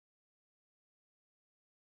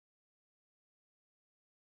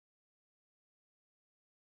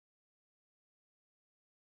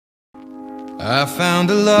I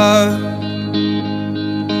found a love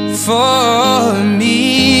for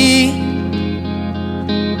me.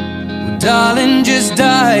 Well, darling, just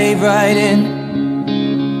dive right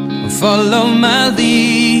in, follow my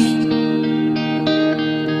lead.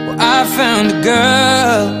 Well, I found a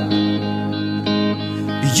girl,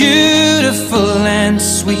 beautiful and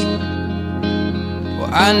sweet.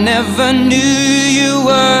 Well, I never knew you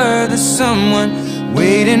were the someone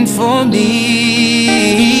waiting for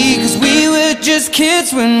me. 'Cause we were just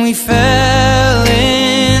kids when we fell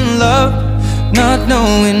in love, not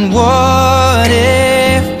knowing what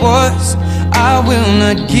it was. I will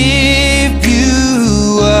not give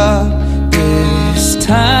you up this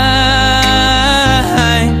time.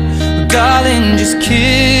 Darling, just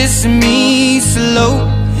kiss me slow.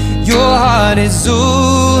 Your heart is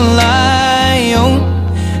all I own,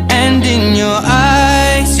 and in your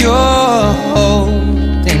eyes you're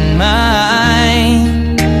holding mine.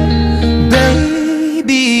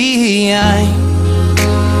 Baby, I'm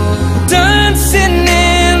dancing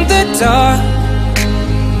in the dark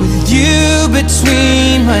with you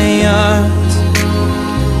between my arms,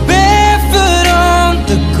 barefoot on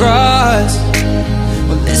the grass.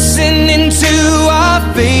 We're listening to our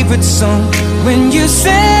favorite song. When you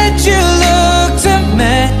said you looked a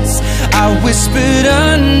mess, I whispered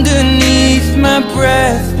underneath my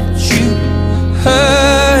breath, but you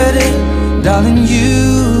heard it. Darling,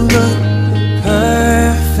 you look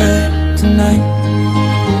perfect tonight.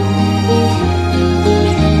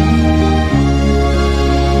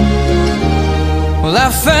 Well, I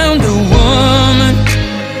found a woman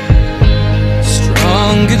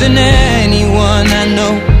stronger than anyone I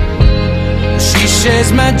know. She shares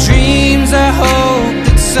my dreams. I hope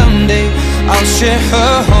that someday I'll share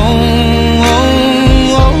her home.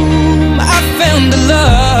 I found a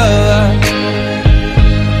love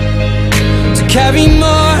to carry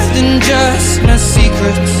more than just my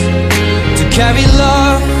secrets, to carry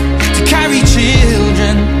love, to carry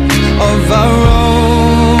children of our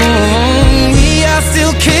own. We are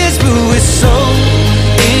still kids, but we're so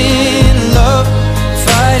in love,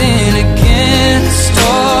 fighting against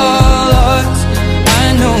all odds. I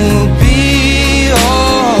know we'll be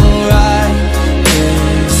alright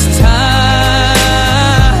this time.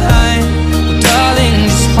 Darling,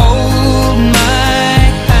 just hold my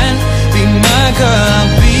hand, be my girl,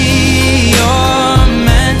 I'll be your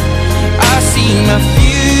man. I see my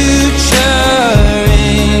future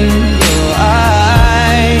in your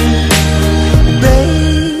eyes.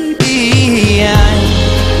 Baby, I'm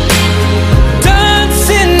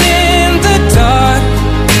dancing in the dark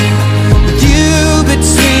with you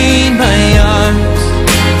between my arms,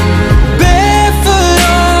 barefoot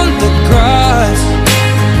on the grass,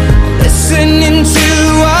 listening to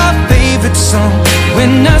our favorite song.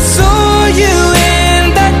 When I saw you in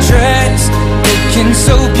that dress, looking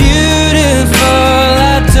so beautiful,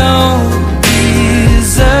 I don't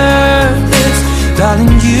deserve this.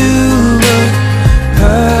 Darling, you look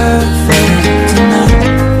perfect tonight.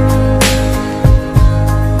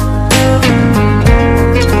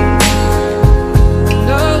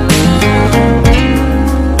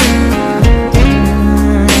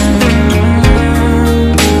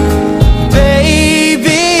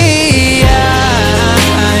 Baby,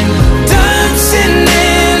 I'm dancing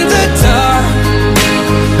in the dark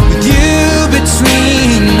with you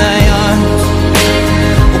between my arms,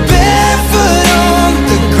 barefoot on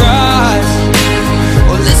the grass,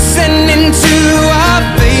 or listening to our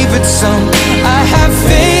favorite song. I have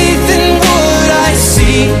faith in what I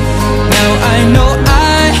see. Now I know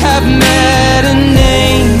I have met an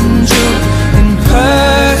angel in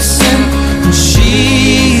person, and she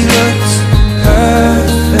looks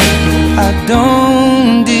perfect. I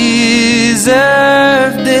don't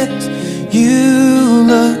deserve this. You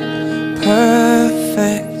look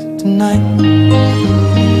perfect tonight.